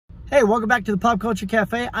Hey, welcome back to the Pop Culture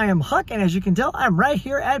Cafe. I am Huck, and as you can tell, I'm right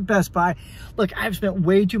here at Best Buy. Look, I've spent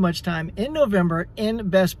way too much time in November in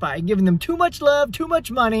Best Buy, giving them too much love, too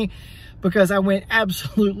much money, because I went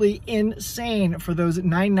absolutely insane for those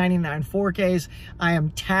 $9.99 4Ks. I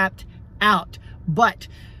am tapped out, but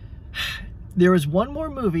there is one more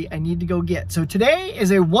movie I need to go get. So today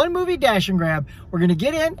is a one movie dash and grab. We're gonna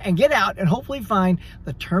get in and get out and hopefully find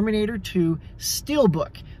the Terminator 2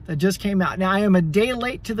 Steelbook that just came out. Now, I am a day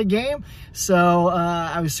late to the game, so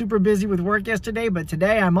I was super busy with work yesterday, but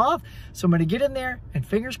today I'm off, so I'm gonna get in there, and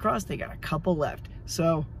fingers crossed they got a couple left.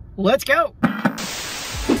 So, let's go!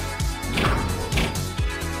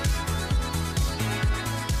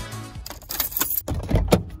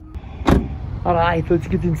 Alright, let's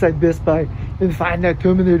get inside Best Buy and find that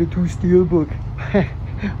Terminator 2 Steelbook.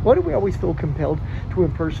 Why do we always feel compelled to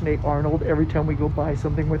impersonate Arnold every time we go buy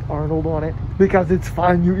something with Arnold on it? Because it's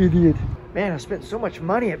fun, you idiot. Man, I've spent so much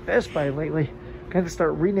money at Best Buy lately. Gotta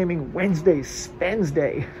start renaming Wednesday Spends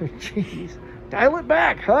Day. Jeez. Dial it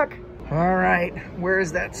back, Huck. All right, where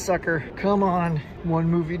is that sucker? Come on. One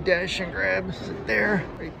movie dash and grab. Is it there?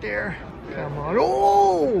 Right there. Come on.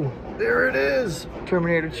 Oh, there it is.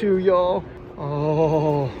 Terminator 2, y'all.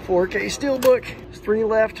 Oh, 4K Steelbook. There's 3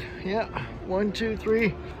 left. Yeah. 1, 2,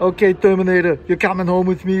 3. Okay, Terminator, you're coming home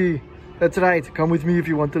with me. That's right. Come with me if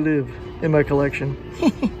you want to live in my collection.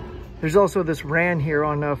 There's also this RAN here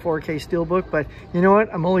on 4K Steelbook, but you know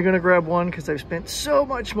what? I'm only going to grab one because I've spent so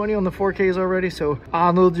much money on the 4Ks already. So,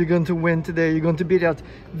 Arnold, you're going to win today. You're going to beat out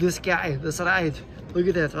this guy. That's right. Look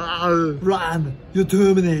at that. Ron, you're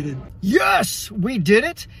terminated. Yes, we did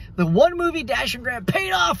it. The one movie dash and grab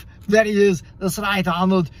paid off. That is. That's right,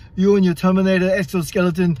 Arnold. You and your Terminator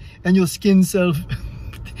exoskeleton and your skin self.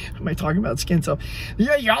 Am I talking about skin self?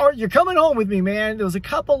 Yeah, you're coming home with me, man. There was a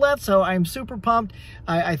couple left, so I'm super pumped.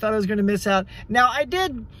 I thought I was going to miss out. Now,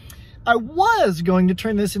 I was going to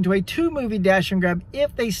turn this into a 2 movie dash and grab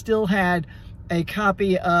if they still had a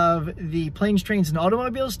copy of the Planes, Trains, and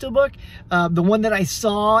Automobiles Steelbook. The one that I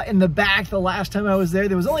saw in the back the last time I was there.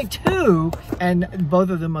 There was only 2, and both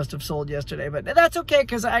of them must have sold yesterday. But that's okay,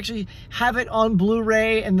 because I actually have it on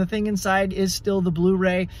Blu-ray, and the thing inside is still the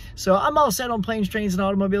Blu-ray. So I'm all set on Planes, Trains, and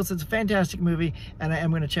Automobiles. It's a fantastic movie, and I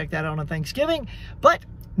am going to check that out on Thanksgiving. But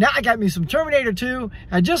now I got me some Terminator 2.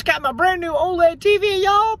 I just got my brand new OLED TV,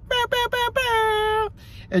 y'all.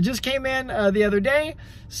 It just came in the other day.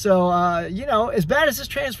 So, you know, as bad as this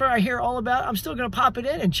transfer I hear all about, I'm still going to pop it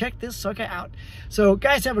in and check this sucker out. So,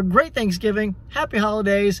 guys, have a great Thanksgiving. Happy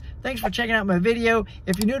holidays. Thanks for checking out my video.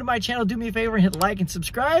 If you're new to my channel, do me a favor and hit like and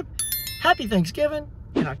subscribe. Happy Thanksgiving,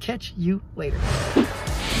 and I'll catch you later.